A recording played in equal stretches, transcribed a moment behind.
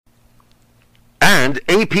And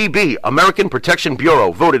APB, American Protection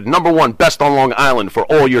Bureau, voted #1 best on Long Island for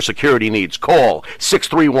all your security needs. Call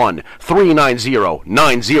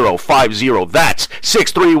 631-390-9050. That's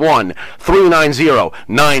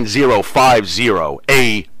 631-390-9050.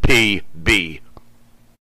 APB.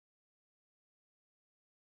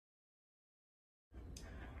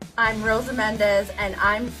 I'm Rosa Mendez, and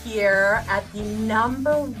I'm here at the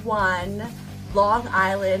 #1 Long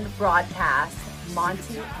Island broadcast,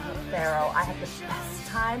 Monty and Pharaoh. I had the best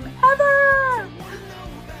time ever!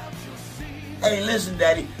 Hey, listen,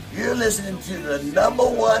 Daddy, you're listening to the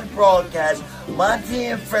 #1 broadcast, Monty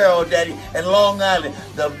and Pharaoh, Daddy, in Long Island.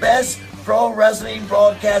 The best pro wrestling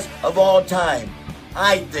broadcast of all time,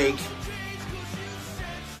 I think.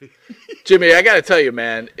 Jimmy, I got to tell you,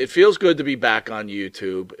 man, it feels good to be back on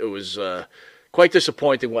YouTube. It was quite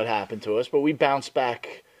disappointing what happened to us, but we bounced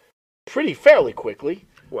back fairly quickly.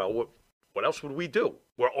 Well, what else would we do?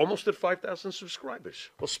 We're almost at 5,000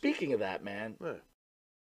 subscribers. Well, speaking of that, man,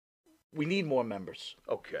 we need more members.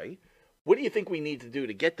 Okay. What do you think we need to do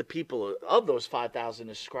to get the people of those 5,000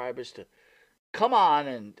 subscribers to come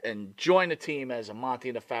on and join the team as a Monty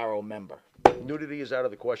and the Pharaoh member? Nudity is out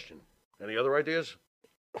of the question. Any other ideas?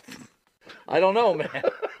 I don't know, man.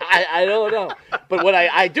 I don't know. But what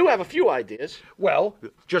I do have a few ideas. Well,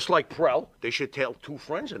 just like Prel, they should tell 2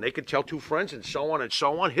 friends, and they could tell 2 friends, and so on and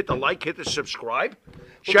so on. Hit the like, hit the subscribe.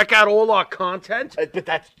 Check out all our content. But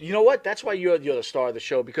that's, you know what? That's why you're the star of the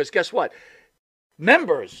show, because guess what?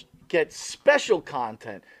 Members get special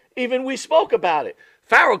content. Even we spoke about it.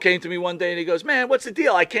 Pharaoh came to me one day and he goes, man, what's the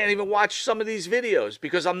deal? I can't even watch some of these videos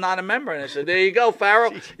because I'm not a member. And I said, there you go,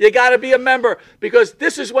 Pharaoh. You got to be a member because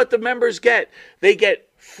this is what the members get. They get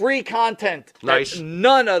free content Nice. that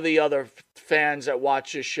none of the other fans that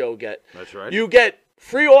watch this show get. That's right. You get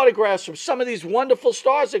free autographs from some of these wonderful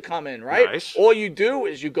stars that come in, right? Nice. All you do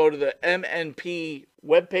is you go to the MNP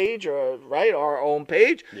webpage, or right, our own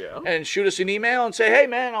page, and shoot us an email and say, hey,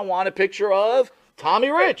 man, I want a picture of Tommy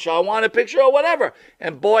Rich. I want a picture of whatever.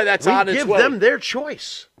 And boy, that's on its way. We give them their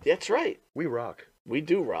choice. That's right. We rock. We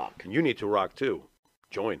do rock. And you need to rock too.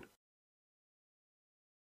 Join.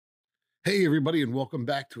 Hey, everybody, and welcome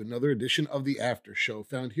back to another edition of the Aftershow,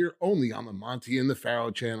 found here only on the Monty and the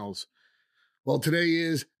Pharaoh channels. Well, today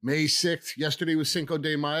is May 6th. Yesterday was Cinco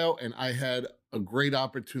de Mayo, and I had a great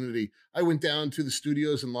opportunity. I went down to the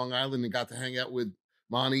studios in Long Island and got to hang out with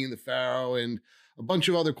Monty and the Pharaoh and a bunch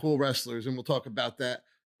of other cool wrestlers, and we'll talk about that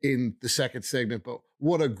in the second segment. But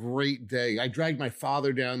what a great day. I dragged my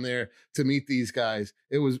father down there to meet these guys.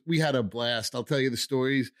 We had a blast. I'll tell you the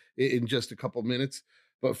stories in just a couple minutes.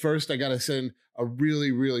 But first, I got to send a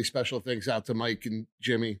really, really special thanks out to Mike and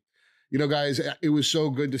Jimmy. You know, guys, it was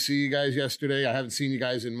so good to see you guys yesterday. I haven't seen you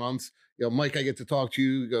guys in months. You know, Mike, I get to talk to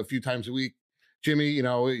you a few times a week. Jimmy, you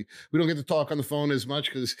know, we don't get to talk on the phone as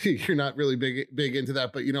much because you're not really big into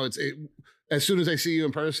that. But, you know, as soon as I see you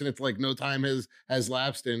in person, it's like no time has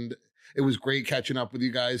lapsed. And it was great catching up with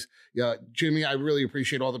you guys. Yeah, Jimmy, I really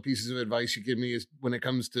appreciate all the pieces of advice you give me when it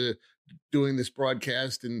comes to doing this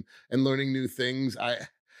broadcast and learning new things. I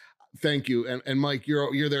thank you. And Mike,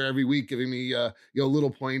 you're there every week giving me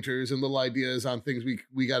little pointers and little ideas on things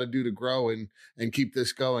we got to do to grow and keep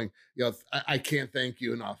this going. You know, I can't thank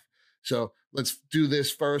you enough. So let's do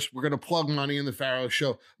this first. We're going to plug Monty and the Pharaoh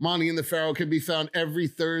show. Monty and the Pharaoh can be found every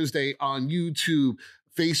Thursday on YouTube,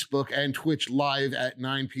 Facebook, and Twitch live at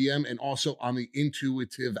 9 p.m. and also on the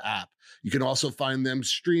Intuitive app. You can also find them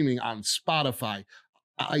streaming on Spotify,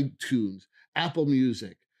 iTunes, Apple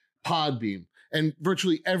Music, Podbean, and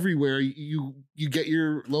virtually everywhere you get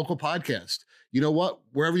your local podcast. You know what?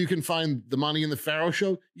 Wherever you can find the Monty and the Pharaoh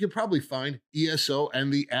show, you can probably find ESO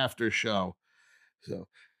and the After Show. So,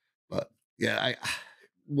 but yeah,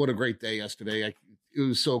 what a great day yesterday. It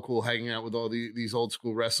was so cool hanging out with all these old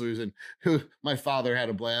school wrestlers, and my father had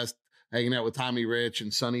a blast hanging out with Tommy Rich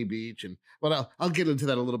and Sunny Beach. But I'll get into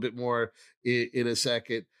that a little bit more in a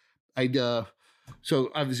second. So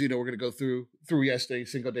obviously, you know, we're going to go through yesterday,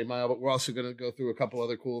 Cinco de Mayo, but we're also going to go through a couple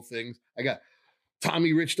other cool things. I got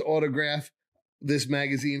Tommy Rich to autograph this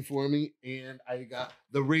magazine for me, and I got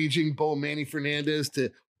the Raging Bull Manny Fernandez to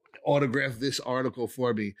autograph this article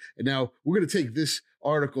for me. And now we're going to take this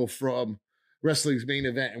article from Wrestling's Main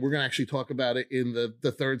Event, and we're going to actually talk about it in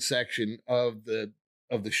the third section of the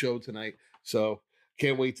show tonight. So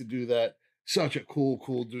can't wait to do that. Such a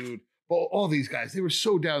cool dude. All these guys, they were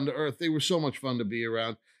so down to earth. They were so much fun to be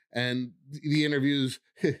around. And the interviews,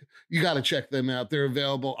 you got to check them out. They're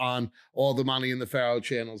available on all the Monty and the Pharaoh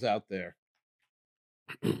channels out there.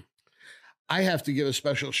 I have to give a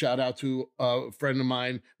special shout out to a friend of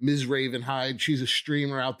mine, Ms. Ravenhide. She's a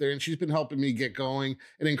streamer out there, and she's been helping me get going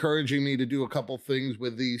and encouraging me to do a couple things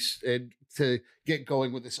with these and to get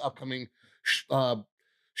going with this upcoming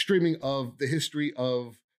streaming of the history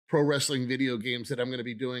of pro wrestling video games that I'm going to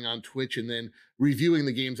be doing on Twitch, and then reviewing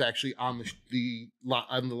the games actually on the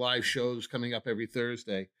live shows coming up every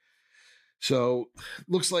Thursday. So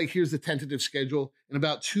looks like here's the tentative schedule. In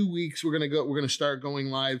about 2 weeks, we're going to start going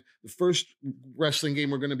live. The first wrestling game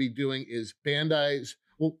we're going to be doing is Bandai's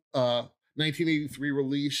 1983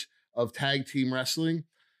 release of Tag Team Wrestling,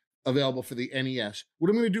 available for the NES. What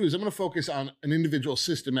I'm going to do is I'm going to focus on an individual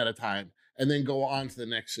system at a time and then go on to the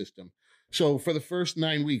next system. So for the first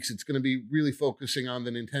 9 weeks, it's going to be really focusing on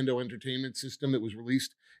the Nintendo Entertainment System that was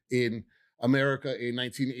released in America in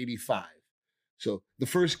 1985. So the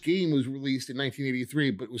first game was released in 1983,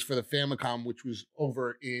 but it was for the Famicom, which was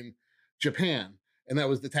over in Japan. And that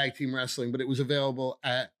was the Tag Team Wrestling, but it was available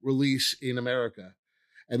at release in America.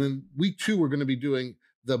 And then week 2, we're going to be doing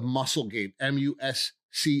the Muscle game, MUSCLE.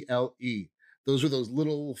 Those were those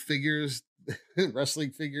little figures, wrestling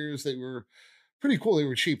figures that were pretty cool. They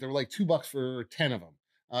were cheap. They were like $2 for 10 of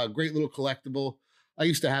them. Great little collectible. I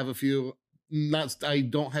used to have a few. I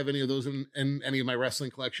don't have any of those in any of my wrestling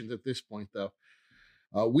collections at this point, though.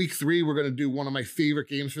 Week 3, we're going to do one of my favorite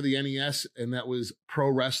games for the NES, and that was Pro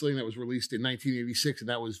Wrestling. That was released in 1986, and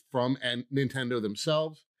that was from Nintendo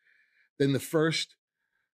themselves. Then the first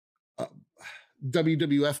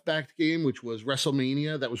WWF-backed game, which was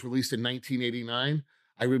WrestleMania, that was released in 1989.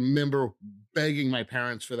 I remember begging my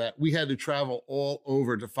parents for that. We had to travel all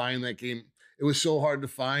over to find that game. It was so hard to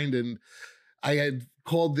find, and I had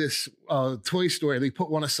called this toy store, and they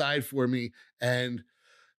put one aside for me, and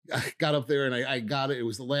I got up there and I got it. It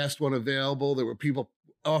was the last one available. There were people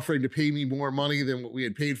offering to pay me more money than what we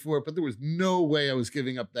had paid for it, but there was no way I was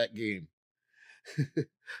giving up that game. It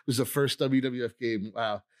was the first WWF game.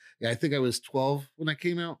 Wow. Yeah, I think I was 12 when that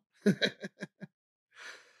came out.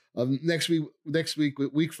 Next week,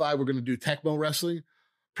 week 5, we're going to do Tecmo Wrestling.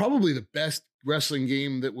 Probably the best wrestling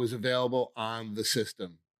game that was available on the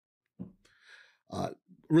system.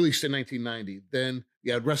 Released in 1990. Then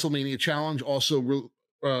you had WrestleMania Challenge,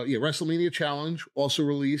 WrestleMania Challenge, also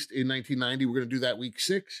released in 1990. We're going to do that week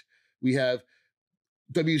 6. We have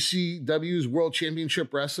WCW's World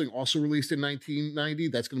Championship Wrestling, also released in 1990.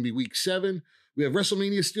 That's going to be week 7. We have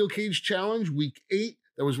WrestleMania Steel Cage Challenge, week 8.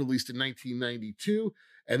 That was released in 1992.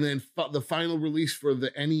 And then the final release for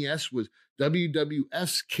the NES was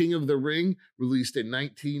WWF's King of the Ring, released in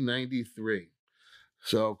 1993.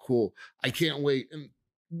 So cool. I can't wait. And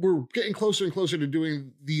we're getting closer and closer to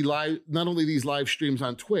doing the live, not only these live streams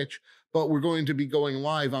on Twitch, but we're going to be going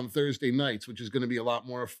live on Thursday nights, which is going to be a lot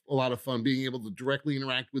of fun, being able to directly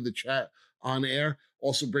interact with the chat on air,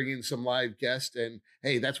 also bringing some live guests. And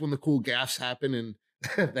hey, that's when the cool gaffes happen, and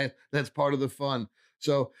that's part of the fun.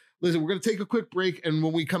 So listen, we're going to take a quick break, and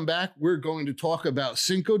when we come back, we're going to talk about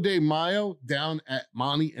Cinco de Mayo down at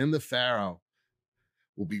Monty and the Pharaoh.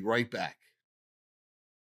 We'll be right back.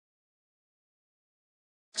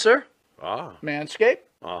 Sir? Ah. Manscaped?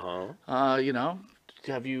 Uh-huh.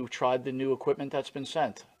 Have you tried the new equipment that's been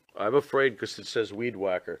sent? I'm afraid because it says Weed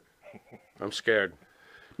Whacker. I'm scared.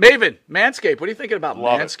 Maven, Manscaped, what are you thinking about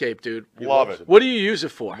Love it. Manscaped, dude? Love it. What do you use it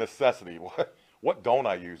for? Necessity. What don't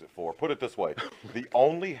I use it for? Put it this way. The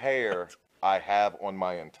only hair I have on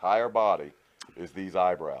my entire body is these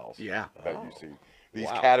eyebrows. Yeah. That you see. These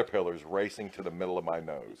caterpillars racing to the middle of my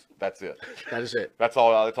nose. That's it. That is it. That's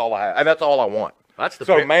all I have. And that's all I want. That's the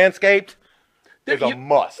So Manscaped is a You-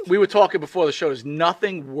 must. We were talking before the show. There's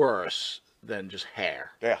nothing worse than just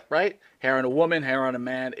hair. Yeah. Right? Hair on a woman, hair on a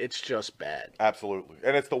man. It's just bad. Absolutely.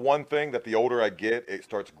 And it's the one thing that the older I get, it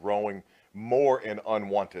starts growing more in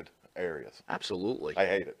unwanted areas. Absolutely. I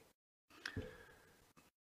hate it.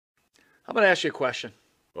 I'm going to ask you a question.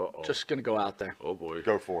 Uh-oh. Just going to go out there. Oh, boy.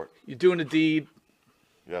 Go for it. You're doing a deed.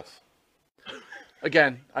 Yes.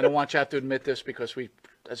 Again, I don't want you to have to admit this because we,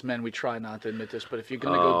 as men, we try not to admit this. But if you're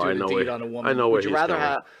going to Oh, go I do know a deed where- on a I woman, know where would you he's rather going.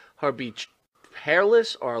 have her be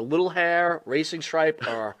hairless or a little hair, racing stripe,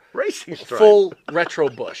 or Racing stripe. full retro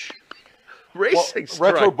bush? Well, Racing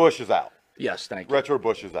stripe. Retro Bush is out. Yes, thank you. Retro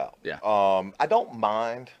Bush is out. Yeah. I don't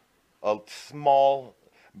mind a small,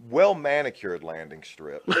 well-manicured landing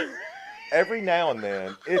strip. Every now and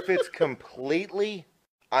then, if it's completely,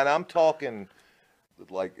 and I'm talking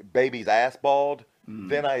like baby's ass bald,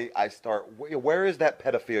 then I start, where is that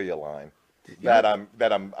pedophilia line? I don't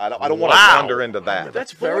want to Wow. wander into that.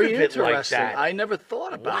 That's thought very of it like interesting. that. I never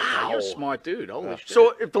thought about that. You're a Wow. smart dude. Holy shit.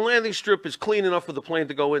 So if the landing strip is clean enough for the plane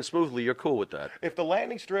to go in smoothly, you're cool with that? If the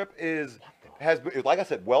landing strip is like I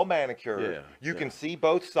said, well manicured. Yeah, You can see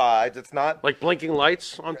both sides. It's not Like blinking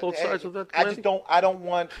lights on both sides of that. I just don't. I don't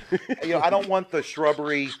want. I don't want the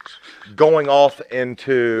shrubbery going off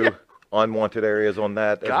into unwanted areas on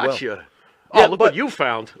that as well. Gotcha. Yeah, Oh, look but- what you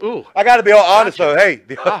found. Ooh. I got to be all honest though. Hey,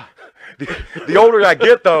 the older I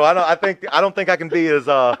get though, I don't think I can be as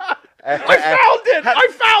I found it. I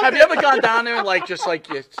found Have it. you ever gone down there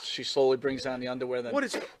and she slowly brings down the underwear? Then What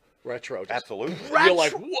is retro? Just, Absolutely. You're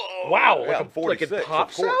like, whoa. Wow. Yeah, Like, I'm like 46, it of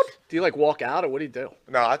pops course. out? Do you like walk out or what do you do?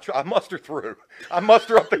 No, I muster through. I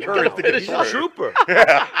muster up the courage to get He's a through. trooper.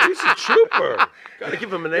 He's a trooper. Gotta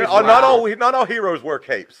give him an A. Not all heroes wear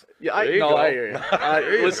capes. Yeah, There you go. I hear you.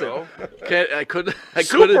 There you Listen, go. I couldn't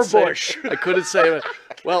Super say. Bush. I couldn't say.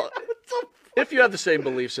 Well, if you have the same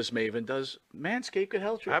beliefs as Maven does, Manscaped could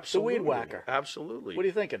help you. Absolutely. The weed whacker. Absolutely. What are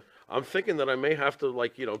you thinking? I'm thinking that I may have to,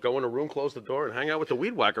 go in a room, close the door, and hang out with the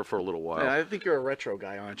weed whacker for a little while. Yeah, I think you're a retro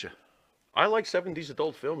guy, aren't you? I like 70s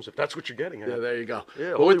adult films, if that's what you're getting at. Yeah, there you go.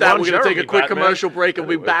 Yeah, but only with that, Ron we're going to take a Jeremy, quick Batman. commercial break and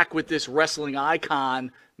we'll be Anyway. back with this wrestling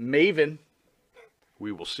icon, Maven.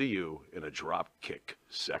 We will see you in a drop kick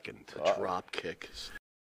second. Drop kick.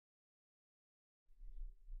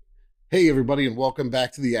 Hey, everybody, and welcome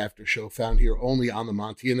back to the After Show, found here only on the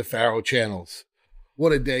Monty and the Pharaoh channels.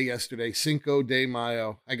 What a day yesterday, Cinco de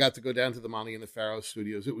Mayo. I got to go down to the Monty and the Pharaoh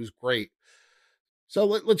studios. It was great. So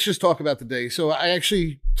let's just talk about the day. So I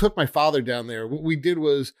actually took my father down there. What we did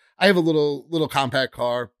was, I have a little compact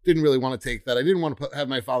car. Didn't really want to take that. I didn't want to have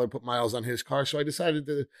my father put miles on his car, so I decided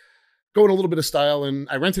to go in a little bit of style, and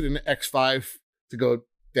I rented an X5 to go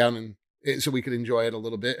down and so we could enjoy it a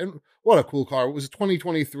little bit. And what a cool car. It was a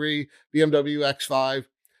 2023 BMW X5,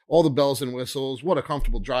 all the bells and whistles. What a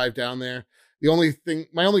comfortable drive down there. My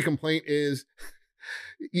only complaint is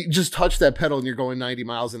you just touch that pedal and you're going 90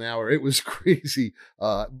 miles an hour. It was crazy.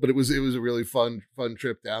 But it was a really fun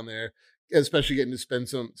trip down there, especially getting to spend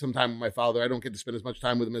some time with my father. I don't get to spend as much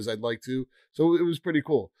time with him as I'd like to. So it was pretty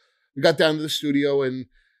cool. We got down to the studio and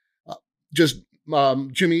just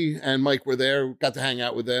Jimmy and Mike were there. Got to hang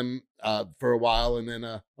out with them for a while, and then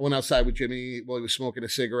I went outside with Jimmy while he was smoking a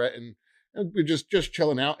cigarette, and we were just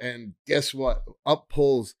chilling out. And guess what? Up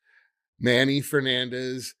pulls Manny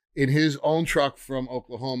Fernandez in his own truck from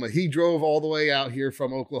Oklahoma. He drove all the way out here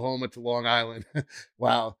from Oklahoma to Long Island.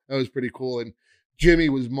 Wow, that was pretty cool. And Jimmy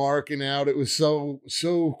was marking out. It was so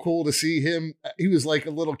cool to see him. He was like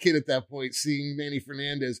a little kid at that point, seeing Manny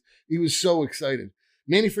Fernandez. He was so excited.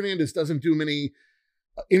 Manny Fernandez doesn't do many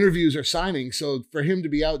interviews or signings, so for him to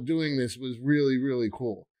be out doing this was really, really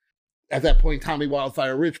cool. At that point, Tommy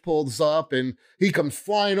Wildfire Rich pulls up, and he comes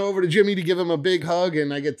flying over to Jimmy to give him a big hug,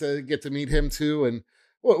 and I get to meet him too. And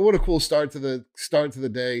what a cool start to the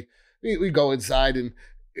day. We go inside, and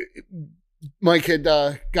Mike had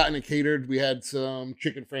gotten it catered. We had some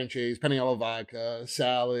chicken franchise, penne alla vodka,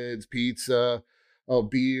 salads, pizza,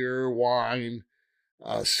 beer, wine.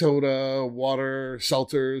 Soda, water,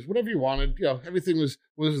 seltzers, whatever you wanted. Everything was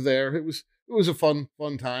there. It was a fun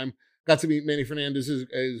time. Got to meet Manny Fernandez's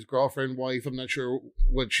his girlfriend, wife. I'm not sure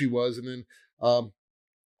what she was. And then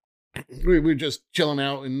we were just chilling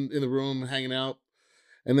out in the room, hanging out.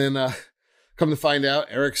 And then come to find out,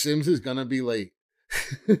 Eric Sims is gonna be late.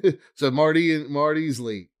 So Marty's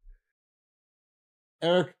late.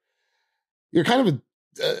 Eric, you're kind of a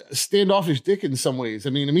standoffish dick in some ways. I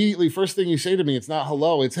mean, immediately, first thing you say to me, it's not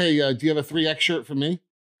hello. It's, hey, do you have a 3X shirt for me?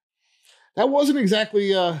 That wasn't exactly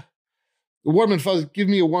give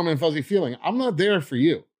me a warm and fuzzy feeling. I'm not there for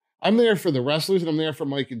you. I'm there for the wrestlers, and I'm there for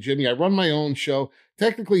Mike and Jimmy. I run my own show.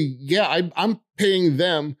 Technically, yeah, I'm paying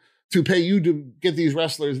them to pay you to get these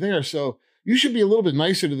wrestlers there. So you should be a little bit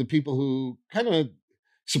nicer to the people who kind of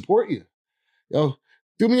support you.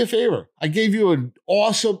 Do me a favor. I gave you an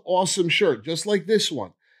awesome shirt, just like this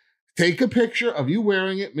one. Take a picture of you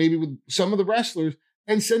wearing it, maybe with some of the wrestlers,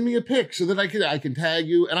 and send me a pic so that I can tag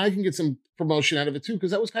you and I can get some promotion out of it too.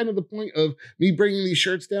 Because that was kind of the point of me bringing these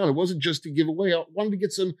shirts down. It wasn't just to give away. I wanted to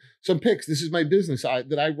get some pics. This is my business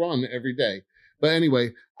that I run every day. But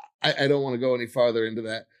anyway, I don't want to go any farther into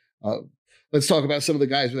that. Let's talk about some of the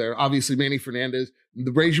guys there. Obviously, Manny Fernandez,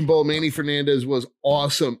 the Raging Bull. Manny Fernandez was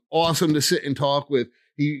awesome to sit and talk with.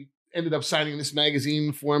 He ended up signing this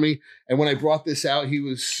magazine for me. And when I brought this out, he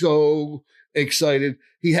was so excited.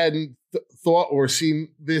 He hadn't thought or seen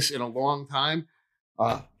this in a long time.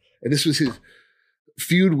 And this was his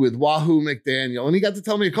feud with Wahoo McDaniel. And he got to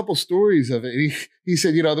tell me a couple stories of it. He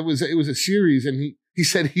said, it was a series. And he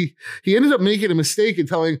said he ended up making a mistake in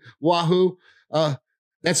telling Wahoo,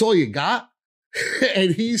 that's all you got?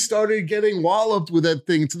 And he started getting walloped with that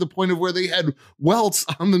thing to the point of where they had welts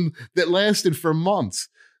on them that lasted for months.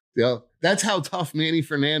 Yeah, that's how tough Manny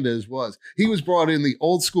Fernandez was. He was brought in the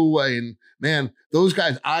old school way, and man, those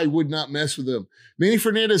guys, I would not mess with them. Manny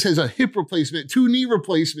Fernandez has a hip replacement, 2 knee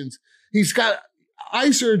replacements. He's got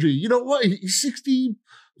eye surgery. You know what? He's 68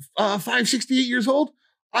 years old.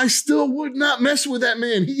 I still would not mess with that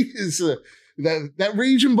man. He is that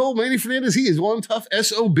Raging Bull, Manny Fernandez. He is one tough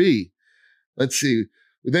SOB. Let's see.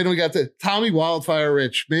 Then we got the Tommy Wildfire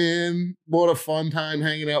Rich. Man, what a fun time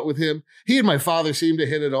hanging out with him. He and my father seemed to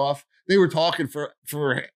hit it off. They were talking for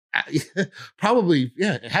probably,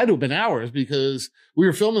 it had to have been hours because we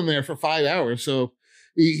were filming there for 5 hours. So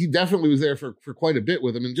he definitely was there for quite a bit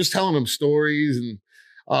with him and just telling him stories. And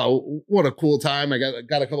what a cool time. I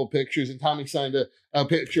got a couple pictures, and Tommy signed a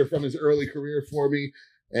picture from his early career for me.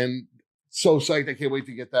 And so psyched. I can't wait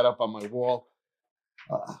to get that up on my wall.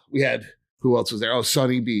 We had... Who else was there? Oh,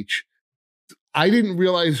 Sonny Beach. I didn't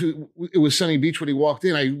realize it was Sonny Beach when he walked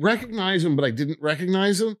in. I recognized him, but I didn't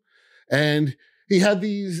recognize him. And he had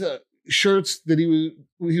these shirts that he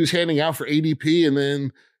was handing out for ADP, and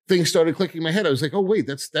then things started clicking in my head. I was like, oh, wait,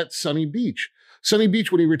 that's Sonny Beach. Sonny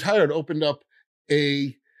Beach, when he retired, opened up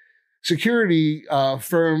a security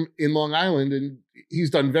firm in Long Island, and he's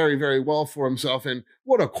done very, very well for himself. And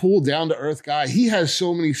what a cool, down-to-earth guy. He has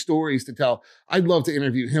so many stories to tell. I'd love to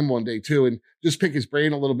interview him one day, too, and just pick his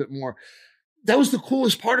brain a little bit more. That was the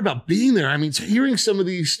coolest part about being there. I mean, hearing some of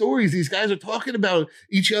these stories, these guys are talking about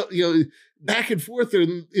each other, back and forth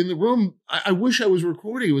in the room. I wish I was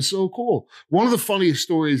recording. It was so cool. One of the funniest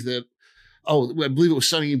stories that, I believe it was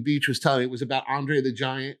Sonny Beach was telling, it was about Andre the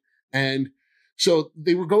Giant. And so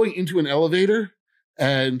they were going into an elevator,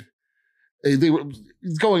 and they were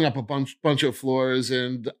going up a bunch of floors,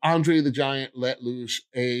 and Andre the Giant let loose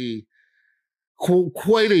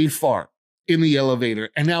quite a fart in the elevator,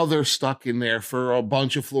 and now they're stuck in there for a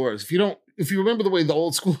bunch of floors. If you remember the way the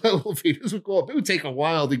old school elevators would go up, it would take a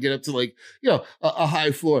while to get up to a high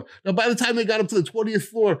floor. Now, by the time they got up to the 20th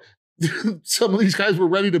floor, some of these guys were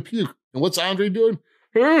ready to puke. And what's Andre doing?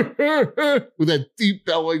 With that deep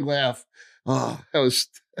bellowing laugh. Oh, that was...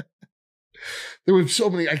 There were so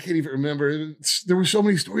many, I can't even remember. There were so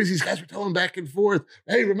many stories these guys were telling back and forth.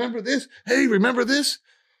 Hey, remember this? Hey, remember this?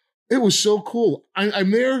 It was so cool. I'm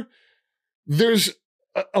there. There's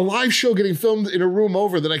a live show getting filmed in a room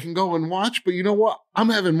over that I can go and watch. But you know what? I'm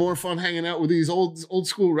having more fun hanging out with these old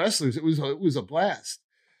school wrestlers. It was a blast.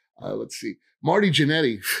 Let's see. Marty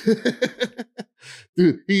Jannetty.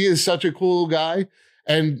 Dude, he is such a cool guy.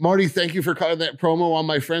 And Marty, thank you for cutting that promo on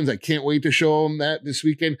my friends. I can't wait to show them that this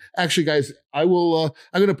weekend. Actually, guys, I'm going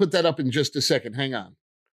to put that up in just a second. Hang on.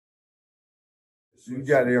 So you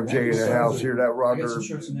got MJ in the house here, that Roger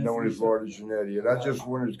known as Marty Jannetty. And I just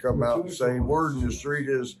wanted to come out and say, word in the street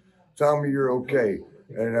is, tell me you're okay.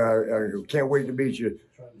 And I can't wait to meet you.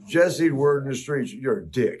 Jesse, word in the streets, you're a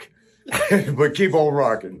dick. But keep on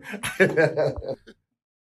rocking.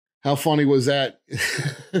 How funny was that?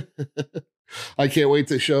 I can't wait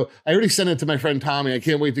to show. I already sent it to my friend Tommy. I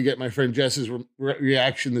can't wait to get my friend Jess's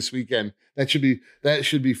reaction this weekend. That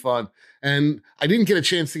should be fun. And I didn't get a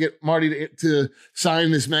chance to get Marty to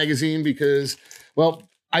sign this magazine because, well,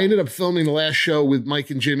 I ended up filming the last show with Mike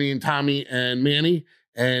and Jimmy and Tommy and Manny.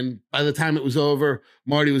 And by the time it was over,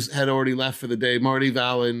 Marty had already left for the day. Marty,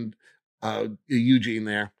 Val, and Eugene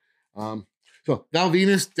there. So Val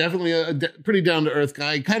Venus, definitely a pretty down-to-earth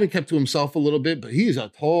guy. He kind of kept to himself a little bit, but he's a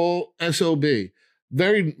total SOB.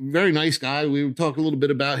 Very, very nice guy. We would talk a little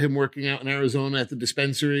bit about him working out in Arizona at the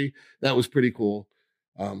dispensary. That was pretty cool.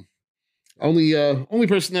 Only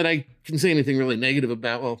person that I can say anything really negative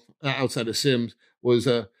about, well, outside of Sims, was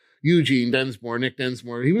Eugene Densmore, Nick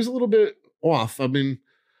Densmore. He was a little bit off. I mean,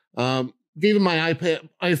 gave him my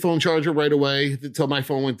iPhone charger right away until my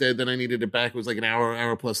phone went dead. Then I needed it back. It was like an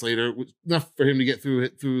hour plus later. It was enough for him to get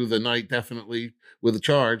through the night, definitely, with a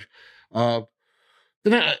charge.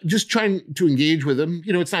 Then I just trying to engage with him.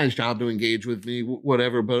 You know, it's not his job to engage with me,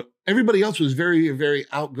 whatever. But everybody else was very, very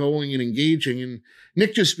outgoing and engaging. And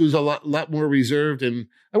Nick just was a lot more reserved. And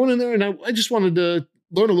I went in there and I just wanted to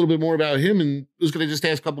learn a little bit more about him and was going to just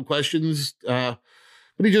ask a couple questions. But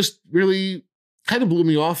he just really kind of blew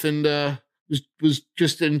me off and was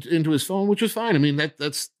just into his phone, which was fine. I mean,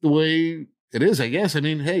 that's the way it is, I guess. I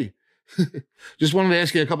mean, hey, just wanted to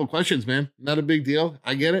ask you a couple questions, man. Not a big deal.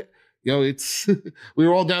 I get it. You know, it's we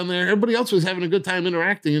were all down there. Everybody else was having a good time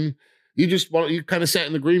interacting, and you kind of sat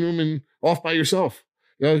in the green room and off by yourself.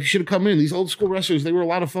 You know, you should have come in. These old school wrestlers, they were a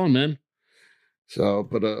lot of fun, man. So,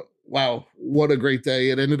 but wow, what a great day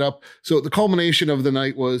it ended up. So the culmination of the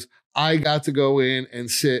night was I got to go in and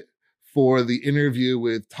sit for the interview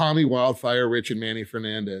with Tommy Wildfire Rich and Manny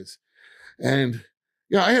Fernandez. And,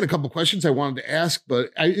 Yeah, I had a couple questions I wanted to ask, but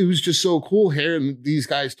it was just so cool hearing these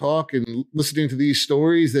guys talk and listening to these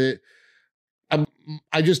stories that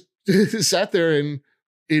I just sat there and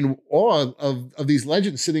in awe of these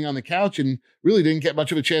legends sitting on the couch and really didn't get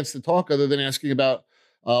much of a chance to talk other than asking about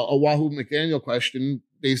a Wahoo McDaniel question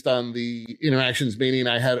based on the interactions Manny and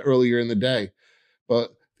I had earlier in the day.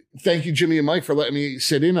 But thank you, Jimmy and Mike, for letting me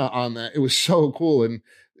sit in on that. It was so cool and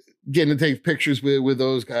getting to take pictures with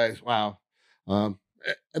those guys. Wow.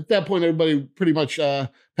 At that point, everybody pretty much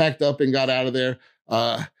packed up and got out of there.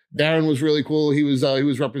 Darren was really cool. He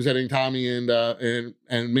was representing Tommy and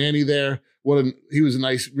Manny there. He was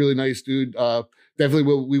a really nice dude. Definitely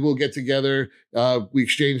we will get together. We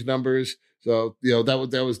exchanged numbers. So,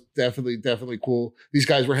 that was definitely cool. These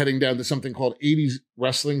guys were heading down to something called 80s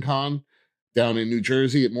Wrestling Con down in New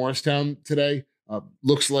Jersey at Morristown today.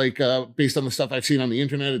 Looks like, based on the stuff I've seen on the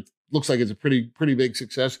internet, it looks like it's a pretty big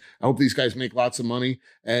success. I hope these guys make lots of money.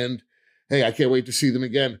 And hey, I can't wait to see them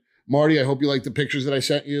again. Marty, I hope you like the pictures that I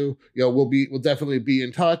sent you. We'll definitely be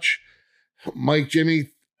in touch. Mike, Jimmy,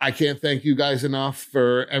 I can't thank you guys enough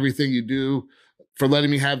for everything you do, for letting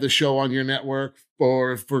me have the show on your network,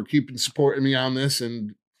 for keeping supporting me on this.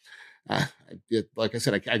 And like I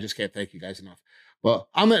said, I just can't thank you guys enough. Well,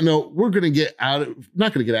 on that note, we're going to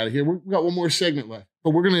not going to get out of here. We've got one more segment left,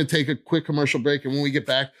 but we're going to take a quick commercial break. And when we get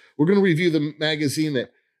back, we're going to review the magazine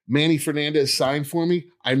that Manny Fernandez signed for me.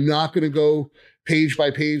 I'm not going to go page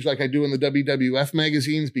by page like I do in the WWF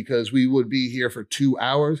magazines because we would be here for 2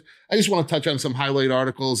 hours. I just want to touch on some highlight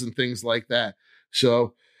articles and things like that.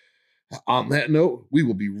 So on that note, we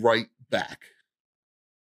will be right back.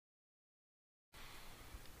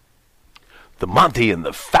 The Monty and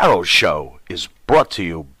the Pharaoh Show is brought to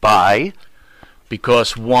you by...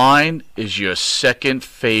 Because wine is your second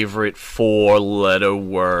favorite 4-letter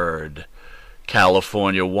word.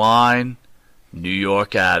 California wine, New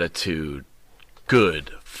York attitude.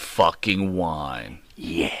 Good fucking wine.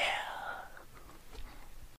 Yeah.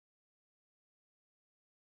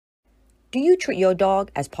 Do you treat your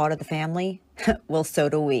dog as part of the family? Well, so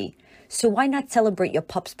do we. So why not celebrate your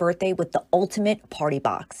pup's birthday with the ultimate party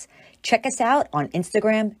box? Check us out on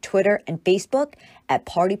Instagram, Twitter, and Facebook at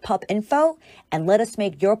Party Pup Info, and let us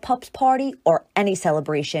make your pup's party or any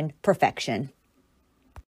celebration perfection.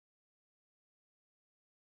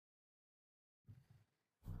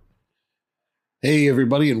 Hey,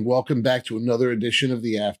 everybody, and welcome back to another edition of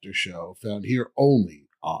the After Show, found here only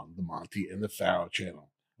on the Monty and the Pharaoh channel.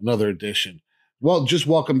 Another edition. Well, just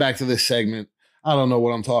welcome back to this segment. I don't know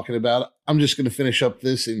what I'm talking about. I'm just going to finish up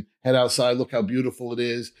this and head outside. Look how beautiful it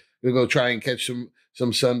is. We'll go try and catch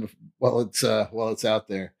some sun while it's out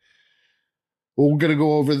there. What we're going to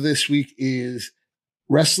go over this week is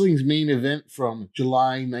wrestling's main event from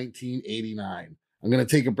July 1989. I'm going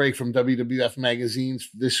to take a break from WWF magazines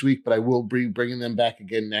this week, but I will be bringing them back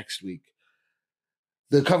again next week.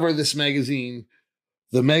 The cover of this magazine,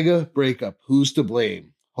 the Mega Breakup, Who's to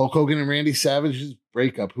Blame? Hulk Hogan and Randy Savage's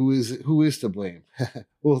breakup, who is to blame?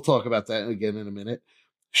 We'll talk about that again in a minute.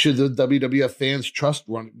 Should the WWF fans trust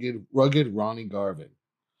rugged Ronnie Garvin?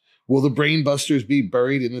 Will the Brainbusters be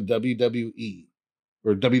buried in the WWE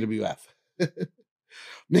or WWF?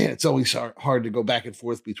 Man, it's always hard to go back and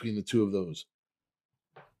forth between the two of those.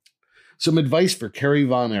 Some advice for Kerry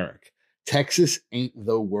Von Erich. Texas ain't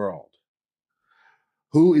the world.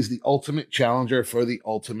 Who is the ultimate challenger for the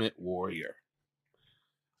Ultimate Warrior?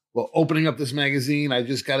 Well, opening up this magazine, I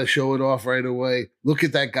just got to show it off right away. Look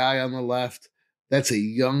at that guy on the left. That's a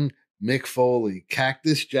young Mick Foley,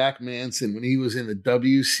 Cactus Jack Manson, when he was in the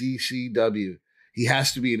WCCW. He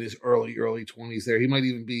has to be in his early 20s there. He might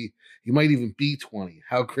even be 20.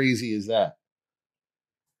 How crazy is that?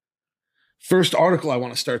 First article I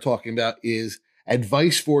want to start talking about is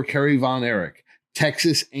Advice for Kerry Von Erich.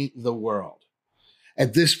 Texas ain't the world.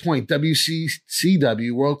 At this point,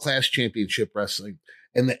 WCCW, World Class Championship Wrestling,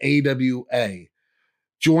 and the AWA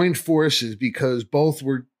joined forces because both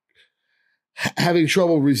were having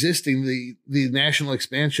trouble resisting the national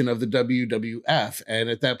expansion of the WWF. And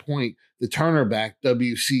at that point, the Turner backed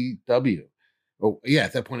WCW. Oh, yeah,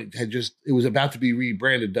 at that point, it was about to be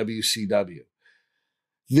rebranded WCW.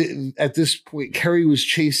 At this point, Kerry was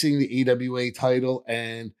chasing the AWA title,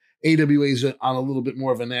 and AWA is on a little bit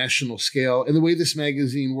more of a national scale. And the way this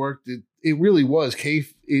magazine worked, it really was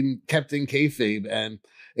kept in kayfabe. And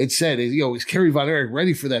it said, is Kerry Von Erich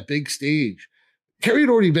ready for that big stage? Kerry had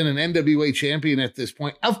already been an NWA champion at this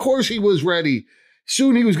point. Of course he was ready.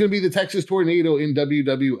 Soon he was going to be the Texas Tornado in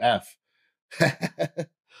WWF.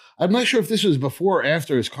 I'm not sure if this was before or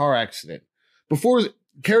after his car accident.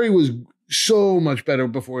 Kerry was so much better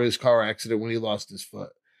before his car accident when he lost his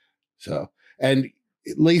foot. So, and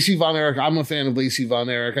Lacey Von Erich, I'm a fan of Lacey Von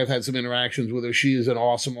Erich. I've had some interactions with her. She is an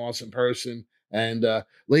awesome, awesome person. And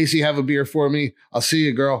Lacey, have a beer for me. I'll see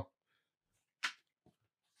you, girl.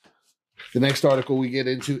 The next article we get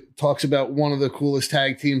into talks about one of the coolest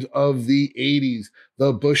tag teams of the 80s,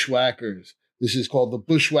 the Bushwhackers. This is called the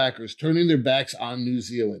Bushwhackers, turning their backs on New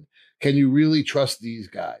Zealand. Can you really trust these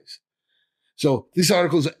guys? So this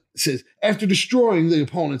article says, after destroying the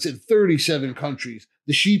opponents in 37 countries,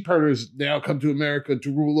 the sheep herders now come to America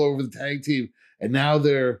to rule over the tag team, and now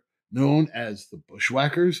they're known as the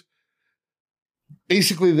Bushwhackers.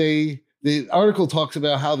 Basically, the article talks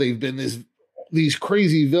about how they've been these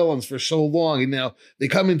crazy villains for so long, and now they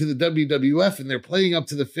come into the WWF and they're playing up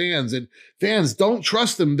to the fans, and fans don't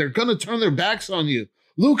trust them. They're going to turn their backs on you.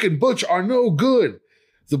 Luke and Butch are no good.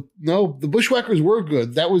 The Bushwhackers were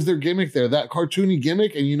good. That was their gimmick there, that cartoony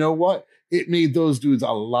gimmick. And you know what? It made those dudes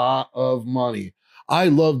a lot of money. I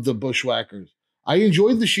loved the Bushwhackers. I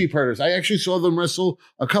enjoyed the sheep herders. I actually saw them wrestle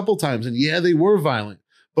a couple times, and yeah, they were violent.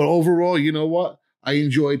 But overall, you know what? I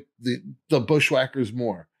enjoyed the Bushwhackers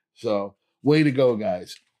more. So way to go,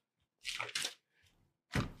 guys.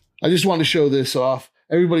 I just want to show this off.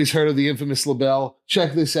 Everybody's heard of the infamous LaBelle.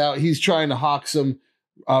 Check this out. He's trying to hawk some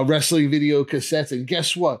wrestling video cassettes, and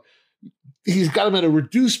guess what? He's got them at a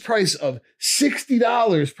reduced price of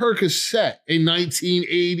 $60 per cassette in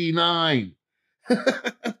 1989.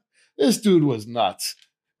 This dude was nuts.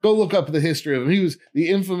 Go look up the history of him. He was the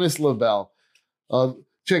infamous LaBelle.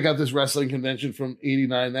 Check out this wrestling convention from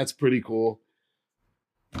 89. That's pretty cool.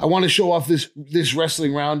 I want to show off this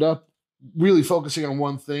wrestling roundup, really focusing on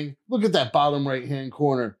one thing. Look at that bottom right-hand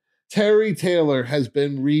corner. Terry Taylor has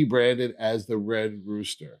been rebranded as the Red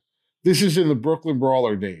Rooster. This is in the Brooklyn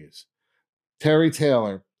Brawler days. Terry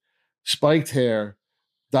Taylor, spiked hair,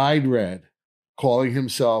 dyed red, calling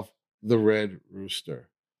himself the Red Rooster.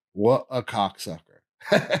 What a cocksucker.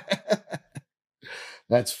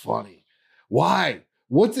 That's funny. Why?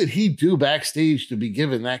 What did he do backstage to be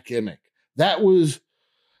given that gimmick? That was,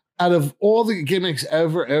 out of all the gimmicks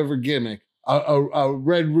ever gimmick, a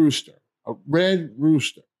Red Rooster. A Red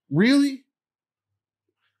Rooster. Really?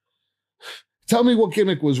 Tell me what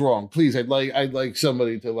gimmick was wrong, please. I'd like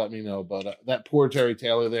somebody to let me know. But that poor Terry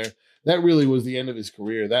Taylor there, that really was the end of his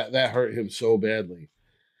career. That hurt him so badly.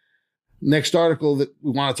 Next article that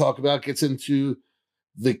we want to talk about gets into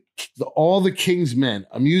all the King's Men,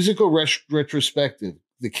 a musical retrospective,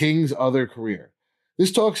 the King's other career.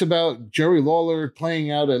 This talks about Jerry Lawler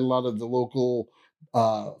playing out at a lot of the local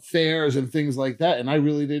fairs and things like that. And I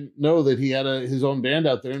really didn't know that he had his own band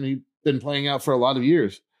out there, and he'd been playing out for a lot of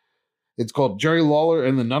years. It's called Jerry Lawler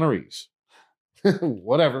and the Nunneries.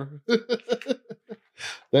 Whatever.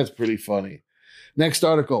 That's pretty funny. Next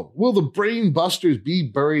article. Will the Brain Busters be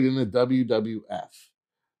buried in the WWF?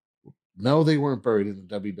 No, they weren't buried in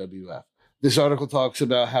the WWF. This article talks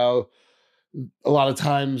about how a lot of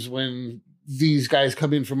times when these guys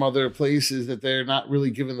come in from other places that they're not really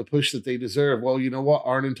given the push that they deserve. Well, you know what?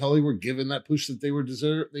 Arn and Tully were given that push that they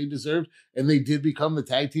deserved, and they did become the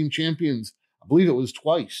tag team champions. I believe it was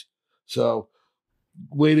twice. So,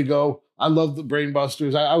 way to go. I love the Brain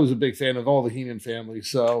Busters. I was a big fan of all the Heenan family,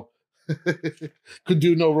 so could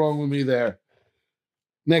do no wrong with me there.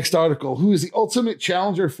 Next article. Who is the ultimate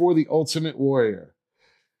challenger for the Ultimate Warrior?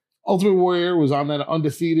 Ultimate Warrior was on that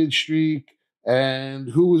undefeated streak. And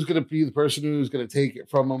who was going to be the person who's going to take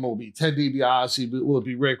it from him? Will it be Ted DiBiase? Will it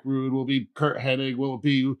be Rick Rude? Will it be Kurt Hennig? Will it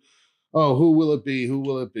be, who will it be? Who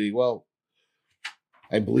will it be? Well,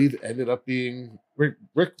 I believe it ended up being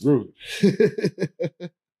Rick Rude.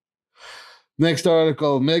 Next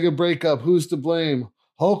article, mega breakup. Who's to blame?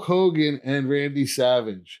 Hulk Hogan and Randy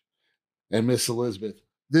Savage and Miss Elizabeth.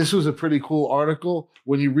 This was a pretty cool article.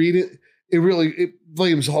 When you read it, it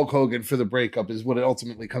blames Hulk Hogan for the breakup is what it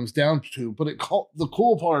ultimately comes down to. But the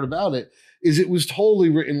cool part about it is it was totally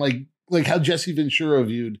written like how Jesse Ventura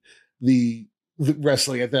viewed the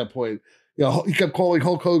wrestling at that point. You know, he kept calling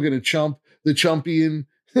Hulk Hogan a chump, the chumpian.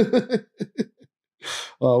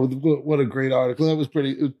 Oh, what a great article. It was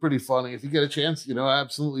pretty funny. If you get a chance,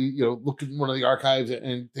 absolutely, look at one of the archives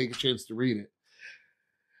and take a chance to read it.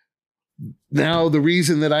 Now, the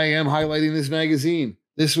reason that I am highlighting this magazine,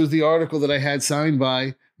 this was the article that I had signed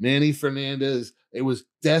by Manny Fernandez. It was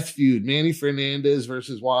Death Feud, Manny Fernandez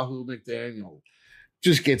versus Wahoo McDaniel.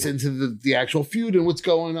 Just gets into the actual feud and what's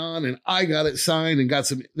going on. And I got it signed and got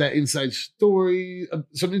some inside stories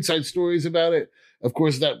about it. Of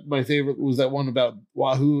course, my favorite was that one about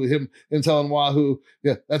Wahoo, him telling Wahoo,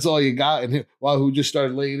 yeah, that's all you got. And Wahoo just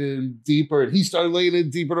started laying in deeper, and he started laying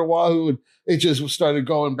in deeper to Wahoo, and it just started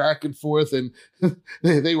going back and forth, and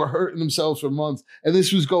they were hurting themselves for months. And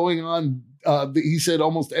this was going on he said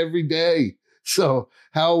almost every day. So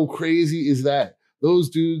how crazy is that? Those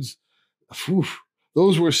dudes, whew,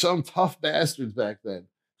 those were some tough bastards back then.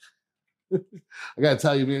 I got to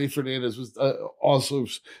tell you, Manny Fernandez was also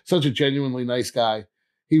such a genuinely nice guy.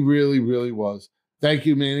 He really, really was. Thank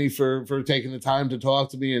you, Manny, for taking the time to talk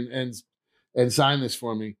to me and sign this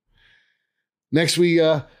for me. Next, we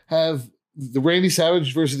have the Randy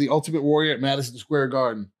Savage versus the Ultimate Warrior at Madison Square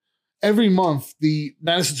Garden. Every month, the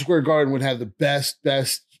Madison Square Garden would have the best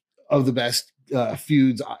of the best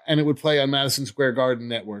feuds, and it would play on Madison Square Garden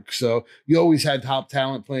Network. So you always had top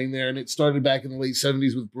talent playing there, and it started back in the late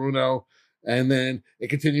 70s with Bruno, and then it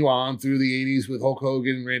continued on through the 80s with Hulk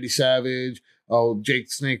Hogan, Randy Savage, Jake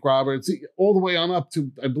the Snake Roberts, all the way on up to,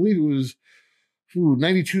 I believe it was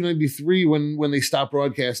 92, 93 when they stopped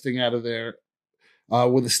broadcasting out of there,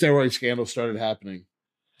 when the steroid scandal started happening.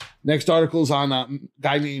 Next article is on a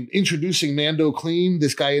guy named Introducing Mando Clean.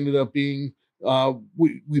 This guy ended up being,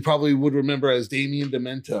 we probably would remember as Damien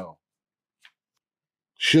Demento.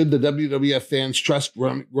 Should the WWF fans trust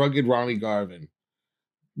rugged Ronnie Garvin?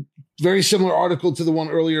 Very similar article to the one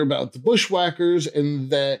earlier about the Bushwhackers, and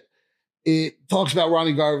that it talks about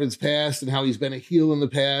Ronnie Garvin's past and how he's been a heel in the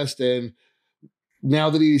past, and now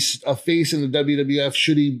that he's a face in the WWF,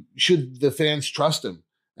 should the fans trust him?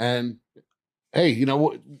 And hey, you know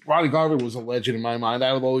what? Ronnie Garvin was a legend in my mind.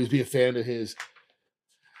 I will always be a fan of his.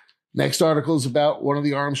 Next article is about one of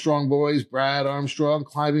the Armstrong boys, Brad Armstrong,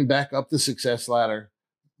 climbing back up the success ladder.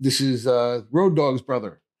 This is Road Dogg's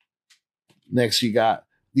brother. Next, you got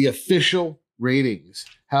the official ratings.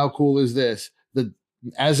 How cool is this?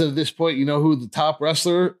 As of this point, you know who the top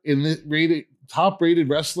rated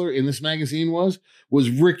wrestler in this magazine was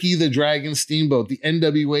Ricky the Dragon Steamboat, the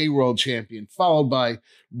NWA World Champion, followed by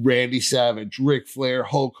Randy Savage, Ric Flair,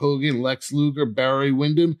 Hulk Hogan, Lex Luger, Barry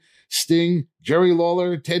Windham, Sting, Jerry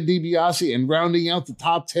Lawler, Ted DiBiase, and rounding out the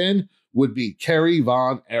top 10 would be Kerry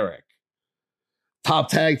Von Erich. Top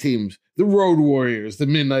tag teams: the Road Warriors, the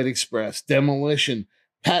Midnight Express, Demolition,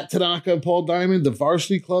 Pat Tanaka and Paul Diamond, the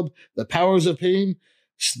Varsity Club, the Powers of Pain,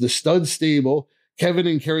 the Stud Stable, Kevin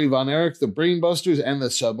and Kerry Von Erich, the Brainbusters, and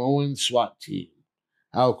the Samoan SWAT team.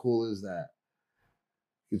 How cool is that?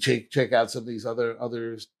 You can check out some of these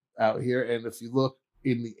others out here. And if you look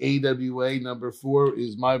in the AWA, number 4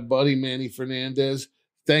 is my buddy Manny Fernandez.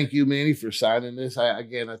 Thank you, Manny, for signing this. I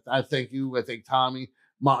thank you. I thank Tommy,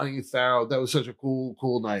 Monty, Farrell. That was such a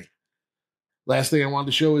cool night. Last thing I wanted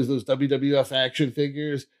to show is those WWF action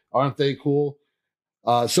figures. Aren't they cool?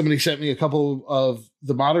 Somebody sent me a couple of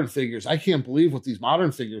the modern figures. I can't believe what these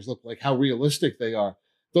modern figures look like, how realistic they are.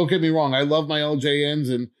 Don't get me wrong. I love my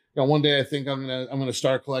LJNs, and one day I think I'm gonna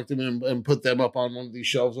start collecting them and put them up on one of these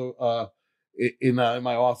shelves in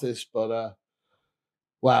my office. But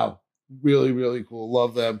wow, really, really cool.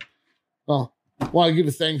 Love them. Well, want to give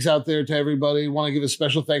a thanks out there to everybody. Want to give a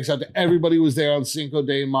special thanks out to everybody who was there on Cinco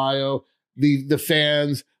de Mayo. The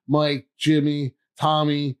fans, Mike, Jimmy,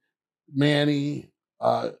 Tommy, Manny,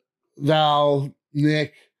 Val,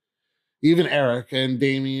 Nick, even Eric and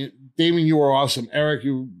Damien. Damien, you were awesome. Eric,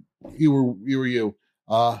 you were you.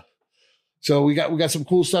 So we got some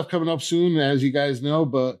cool stuff coming up soon, as you guys know.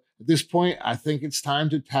 But at this point, I think it's time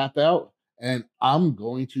to tap out, and I'm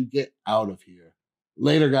going to get out of here.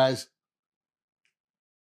 Later, guys.